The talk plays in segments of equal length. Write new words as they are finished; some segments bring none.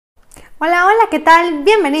Hola, hola, ¿qué tal?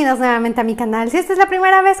 Bienvenidos nuevamente a mi canal. Si esta es la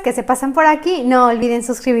primera vez que se pasan por aquí, no olviden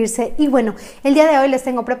suscribirse. Y bueno, el día de hoy les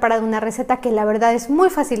tengo preparada una receta que la verdad es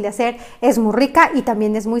muy fácil de hacer, es muy rica y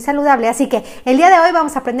también es muy saludable. Así que el día de hoy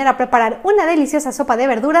vamos a aprender a preparar una deliciosa sopa de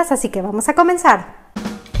verduras, así que vamos a comenzar.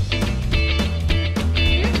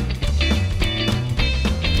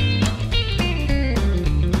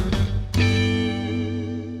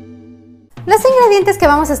 Los ingredientes que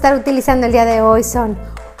vamos a estar utilizando el día de hoy son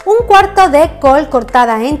un cuarto de col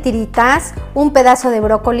cortada en tiritas, un pedazo de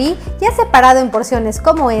brócoli ya separado en porciones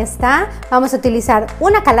como esta. Vamos a utilizar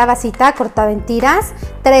una calabacita cortada en tiras,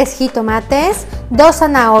 3 jitomates, 2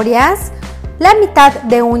 zanahorias, la mitad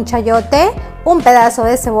de un chayote, un pedazo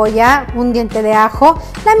de cebolla, un diente de ajo,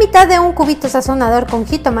 la mitad de un cubito sazonador con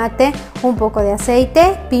jitomate, un poco de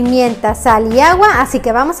aceite, pimienta, sal y agua, así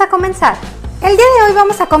que vamos a comenzar. El día de hoy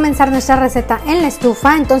vamos a comenzar nuestra receta en la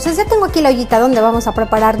estufa, entonces ya tengo aquí la ollita donde vamos a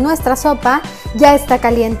preparar nuestra sopa, ya está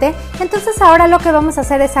caliente, entonces ahora lo que vamos a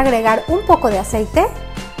hacer es agregar un poco de aceite.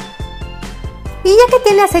 Y ya que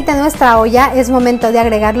tiene aceite en nuestra olla, es momento de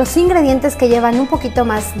agregar los ingredientes que llevan un poquito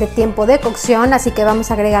más de tiempo de cocción, así que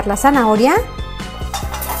vamos a agregar la zanahoria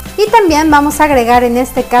y también vamos a agregar en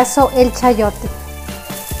este caso el chayote.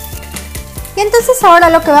 Y entonces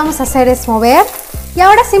ahora lo que vamos a hacer es mover. Y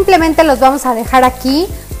ahora simplemente los vamos a dejar aquí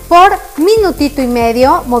por minutito y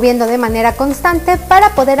medio, moviendo de manera constante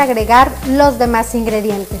para poder agregar los demás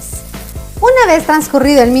ingredientes. Una vez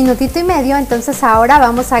transcurrido el minutito y medio, entonces ahora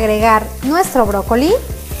vamos a agregar nuestro brócoli.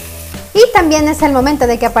 Y también es el momento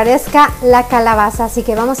de que aparezca la calabaza, así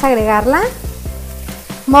que vamos a agregarla.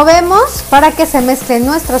 Movemos para que se mezclen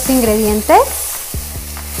nuestros ingredientes.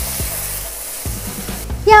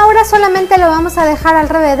 Y ahora solamente lo vamos a dejar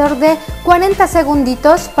alrededor de 40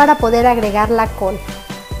 segunditos para poder agregar la col.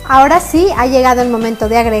 Ahora sí ha llegado el momento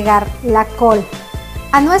de agregar la col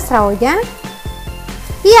a nuestra olla.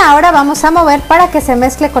 Y ahora vamos a mover para que se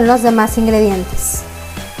mezcle con los demás ingredientes.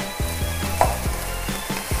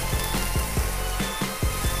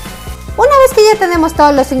 Una vez que ya tenemos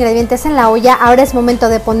todos los ingredientes en la olla, ahora es momento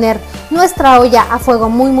de poner nuestra olla a fuego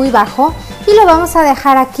muy bajo y lo vamos a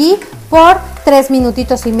dejar aquí por 3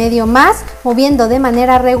 minutitos y medio más, moviendo de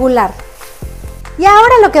manera regular. Y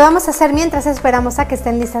ahora lo que vamos a hacer mientras esperamos a que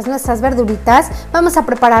estén listas nuestras verduritas, vamos a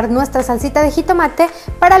preparar nuestra salsita de jitomate,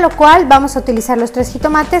 para lo cual vamos a utilizar los 3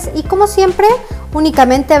 jitomates y como siempre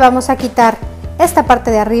únicamente vamos a quitar esta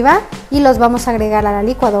parte de arriba y los vamos a agregar a la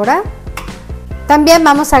licuadora. También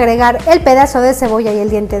vamos a agregar el pedazo de cebolla y el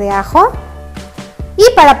diente de ajo. Y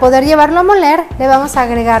para poder llevarlo a moler le vamos a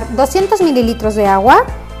agregar 200 mililitros de agua,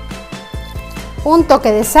 un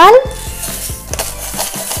toque de sal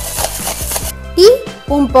y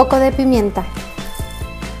un poco de pimienta.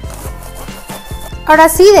 Ahora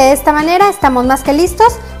sí, de esta manera estamos más que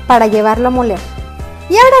listos para llevarlo a moler.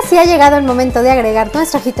 Y ahora sí ha llegado el momento de agregar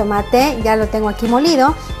nuestro jitomate, ya lo tengo aquí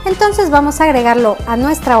molido, entonces vamos a agregarlo a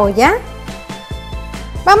nuestra olla.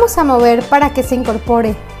 Vamos a mover para que se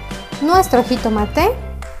incorpore nuestro jitomate.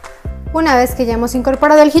 Una vez que ya hemos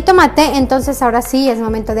incorporado el jitomate, entonces ahora sí es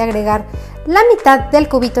momento de agregar la mitad del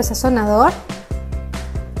cubito sazonador.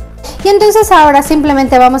 Y entonces ahora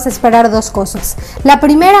simplemente vamos a esperar dos cosas. La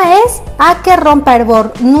primera es a que rompa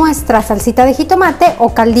hervor nuestra salsita de jitomate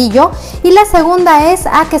o caldillo. Y la segunda es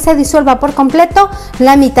a que se disuelva por completo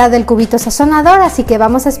la mitad del cubito sazonador, así que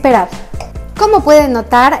vamos a esperar. Como pueden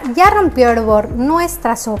notar, ya rompió hervor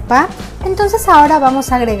nuestra sopa, entonces ahora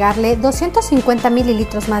vamos a agregarle 250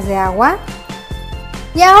 mililitros más de agua.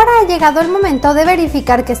 Y ahora ha llegado el momento de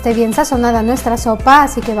verificar que esté bien sazonada nuestra sopa,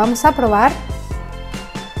 así que vamos a probar.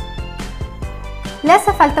 Le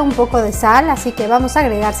hace falta un poco de sal, así que vamos a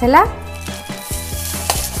agregársela.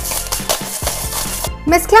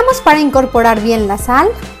 Mezclamos para incorporar bien la sal.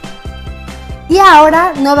 Y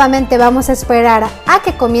ahora nuevamente vamos a esperar a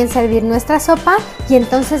que comience a hervir nuestra sopa y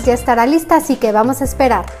entonces ya estará lista, así que vamos a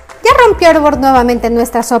esperar. Ya rompió hervor nuevamente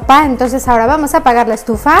nuestra sopa, entonces ahora vamos a apagar la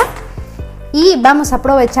estufa y vamos a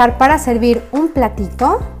aprovechar para servir un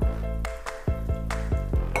platito.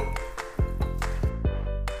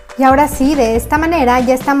 Y ahora sí, de esta manera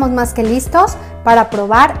ya estamos más que listos para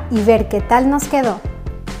probar y ver qué tal nos quedó.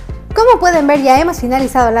 Como pueden ver, ya hemos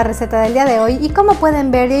finalizado la receta del día de hoy y como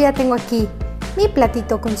pueden ver, yo ya tengo aquí mi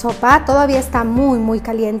platito con sopa, todavía está muy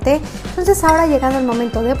caliente, entonces ahora ha llegado el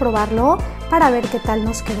momento de probarlo para ver qué tal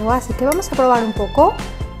nos quedó, así que vamos a probar un poco.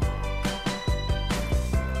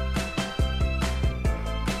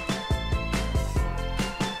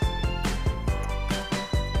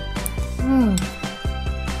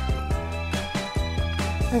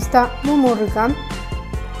 Está muy rica.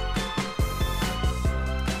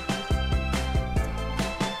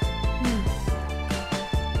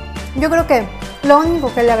 Yo creo que lo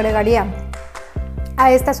único que le agregaría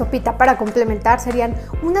a esta sopita para complementar serían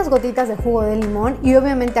unas gotitas de jugo de limón y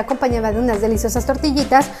obviamente acompañada de unas deliciosas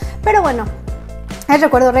tortillitas. Pero bueno, les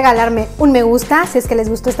recuerdo regalarme un me gusta si es que les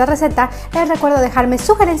gustó esta receta. Les recuerdo dejarme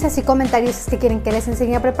sugerencias y comentarios si es que quieren que les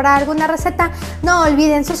enseñe a preparar alguna receta. No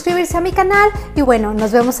olviden suscribirse a mi canal y bueno,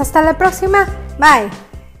 nos vemos hasta la próxima. Bye.